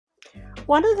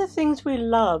One of the things we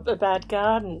love about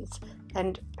gardens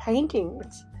and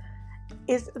paintings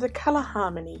is the colour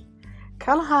harmony.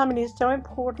 Colour harmony is so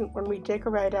important when we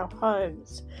decorate our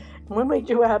homes. When we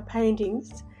do our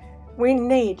paintings, we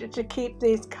need to keep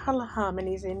these colour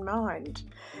harmonies in mind.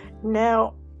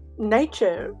 Now,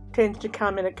 nature tends to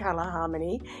come in a colour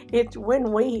harmony. It's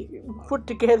when we put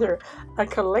together a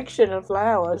collection of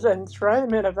flowers and throw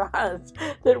them in a vase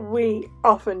that we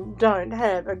often don't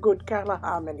have a good colour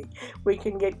harmony. We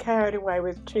can get carried away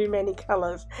with too many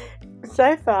colours.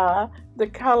 So far, the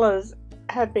colours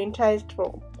have been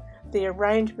tasteful. The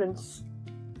arrangements,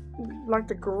 like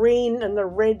the green and the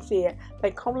reds here,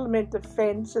 they complement the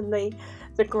fence and the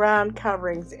ground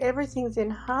coverings. Everything's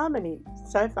in harmony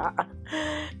so far.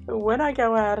 When I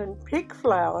go out and pick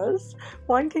flowers,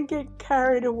 one can get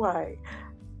carried away.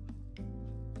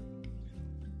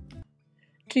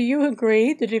 Do you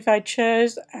agree that if I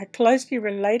chose a closely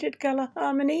related colour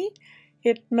harmony,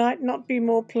 it might not be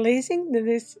more pleasing than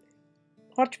this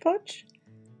hodgepodge?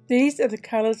 These are the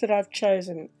colours that I've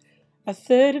chosen, a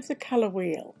third of the colour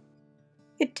wheel.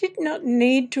 It did not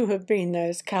need to have been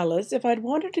those colours if I'd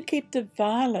wanted to keep the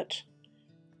violet.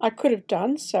 I could have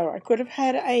done so. I could have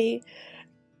had a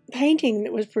painting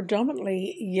that was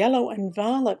predominantly yellow and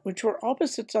violet, which were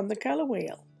opposites on the colour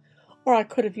wheel. Or I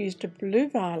could have used a blue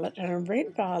violet and a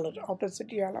red violet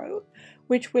opposite yellow,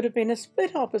 which would have been a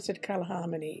split opposite colour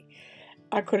harmony.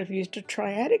 I could have used a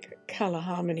triadic colour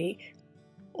harmony,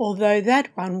 although that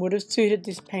one would have suited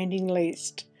this painting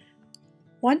least.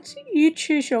 Once you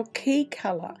choose your key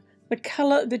colour, the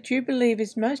colour that you believe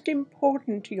is most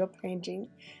important to your painting,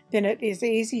 then it is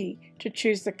easy to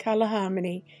choose the colour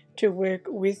harmony to work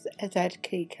with that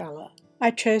key colour.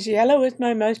 I chose yellow as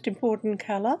my most important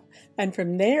colour, and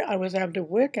from there I was able to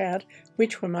work out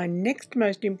which were my next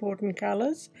most important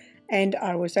colours, and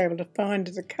I was able to find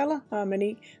the colour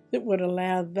harmony that would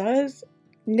allow those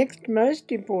next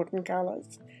most important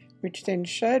colours, which then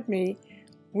showed me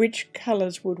which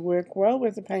colours would work well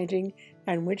with the painting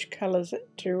and which colours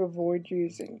to avoid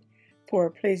using for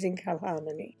a pleasing colour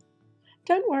harmony.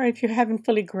 Don't worry if you haven't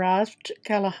fully grasped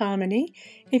colour harmony.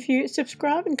 If you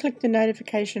subscribe and click the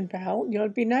notification bell, you'll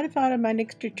be notified of my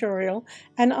next tutorial,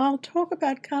 and I'll talk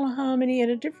about colour harmony in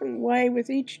a different way with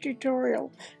each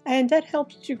tutorial, and that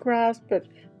helps you grasp it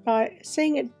by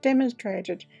seeing it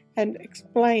demonstrated and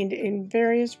explained in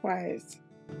various ways.